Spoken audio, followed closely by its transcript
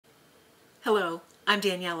Hello, I'm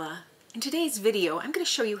Daniela. In today's video, I'm going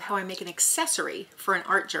to show you how I make an accessory for an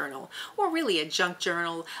art journal, or really a junk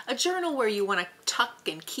journal, a journal where you want to tuck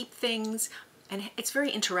and keep things, and it's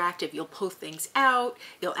very interactive. You'll pull things out,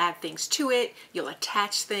 you'll add things to it, you'll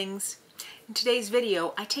attach things. In today's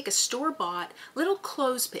video, I take a store-bought little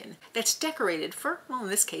clothespin that's decorated for, well, in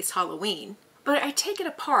this case, Halloween, but I take it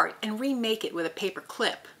apart and remake it with a paper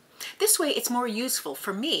clip. This way it's more useful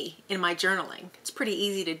for me in my journaling. It's pretty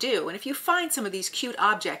easy to do, and if you find some of these cute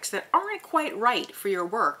objects that aren't quite right for your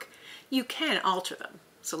work, you can alter them.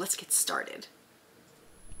 So let's get started.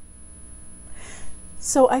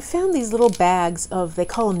 So I found these little bags of, they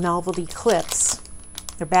call them novelty clips.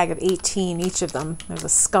 They're a bag of 18, each of them. There's a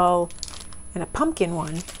skull and a pumpkin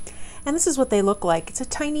one. And this is what they look like. It's a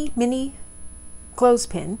tiny mini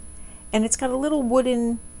clothespin, and it's got a little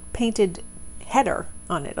wooden painted header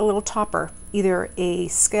on it, a little topper, either a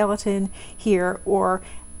skeleton here or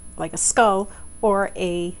like a skull or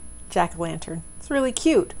a jack-o'-lantern. It's really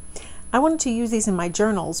cute. I wanted to use these in my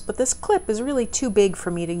journals, but this clip is really too big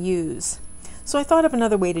for me to use. So I thought of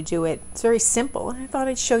another way to do it. It's very simple, and I thought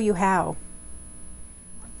I'd show you how.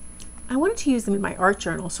 I wanted to use them in my art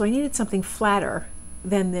journal, so I needed something flatter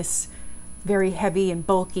than this very heavy and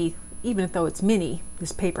bulky, even though it's mini,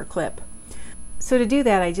 this paper clip. So to do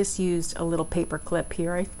that, I just used a little paper clip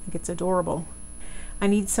here. I think it's adorable. I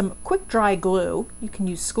need some quick dry glue. You can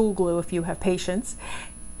use school glue if you have patience.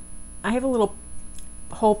 I have a little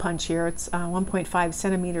hole punch here. It's 1.5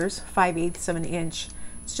 centimeters, 5/8 of an inch.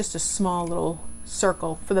 It's just a small little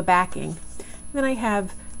circle for the backing. Then I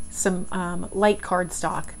have some light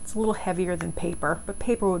cardstock. It's a little heavier than paper, but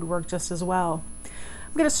paper would work just as well.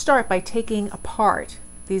 I'm going to start by taking apart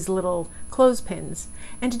these little clothespins,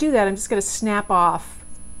 and to do that I'm just going to snap off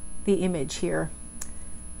the image here.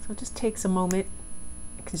 So it just takes a moment.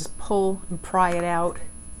 I can just pull and pry it out.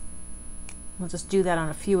 We'll just do that on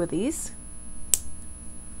a few of these,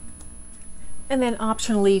 and then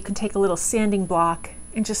optionally you can take a little sanding block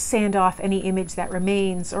and just sand off any image that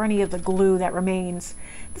remains or any of the glue that remains.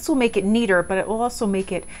 This will make it neater, but it will also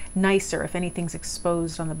make it nicer if anything's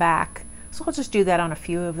exposed on the back. So I'll just do that on a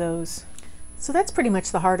few of those. So that's pretty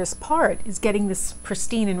much the hardest part, is getting this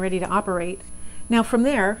pristine and ready to operate. Now from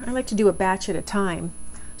there, I like to do a batch at a time.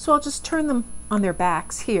 So I'll just turn them on their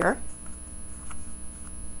backs here.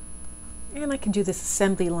 And I can do this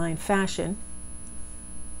assembly line fashion.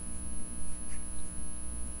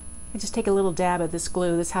 I just take a little dab of this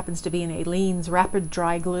glue. This happens to be an Aleene's Rapid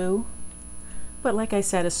Dry Glue. But like I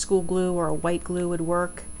said, a school glue or a white glue would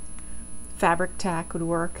work. Fabric tack would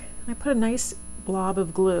work. I put a nice blob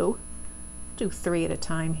of glue. Do 3 at a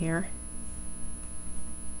time here.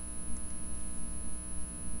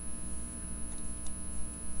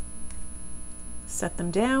 Set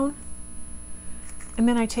them down, and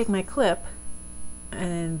then I take my clip,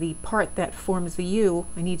 and the part that forms the U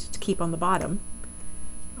I need to keep on the bottom.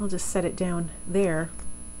 I'll just set it down there.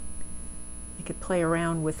 I could play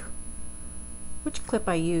around with which clip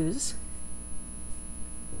I use.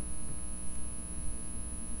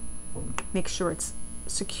 Make sure it's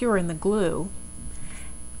secure in the glue.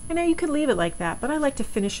 And now you could leave it like that, but I like to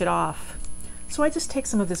finish it off. So I just take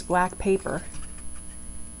some of this black paper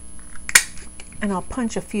and I'll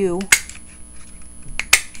punch a few.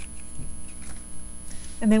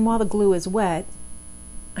 And then while the glue is wet,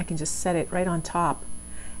 I can just set it right on top.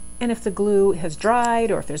 And if the glue has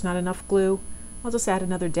dried or if there's not enough glue, I'll just add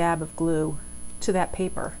another dab of glue to that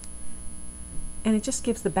paper. And it just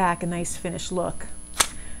gives the back a nice finished look.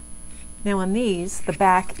 Now on these, the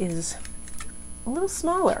back is a little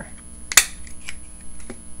smaller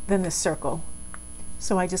than this circle,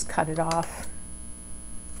 so I just cut it off.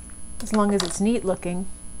 As long as it's neat looking,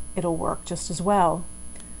 it'll work just as well.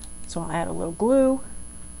 So I'll add a little glue,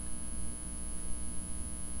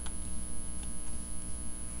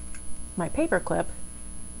 my paper clip,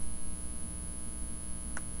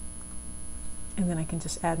 and then I can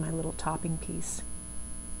just add my little topping piece.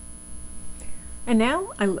 And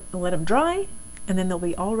now I let them dry, and then they'll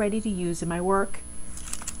be all ready to use in my work.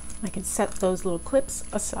 I can set those little clips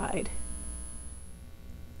aside.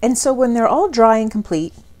 And so when they're all dry and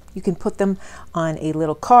complete, you can put them on a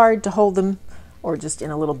little card to hold them, or just in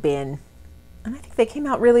a little bin. And I think they came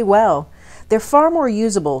out really well. They're far more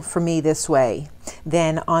usable for me this way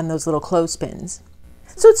than on those little clothespins.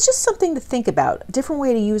 So it's just something to think about, a different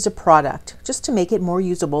way to use a product, just to make it more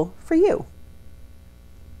usable for you.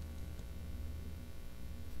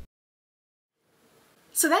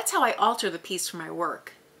 So that's how I alter the piece for my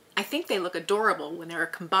work. I think they look adorable when they're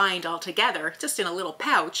combined all together, just in a little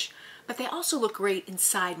pouch, but they also look great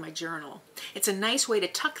inside my journal. It's a nice way to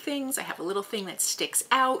tuck things. I have a little thing that sticks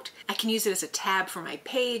out. I can use it as a tab for my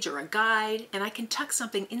page or a guide, and I can tuck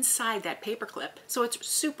something inside that paperclip, so it's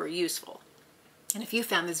super useful. And if you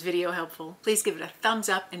found this video helpful, please give it a thumbs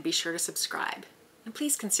up and be sure to subscribe. And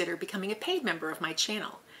please consider becoming a paid member of my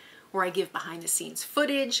channel, where I give behind-the-scenes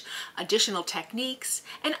footage, additional techniques,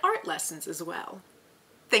 and art lessons as well.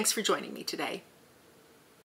 Thanks for joining me today.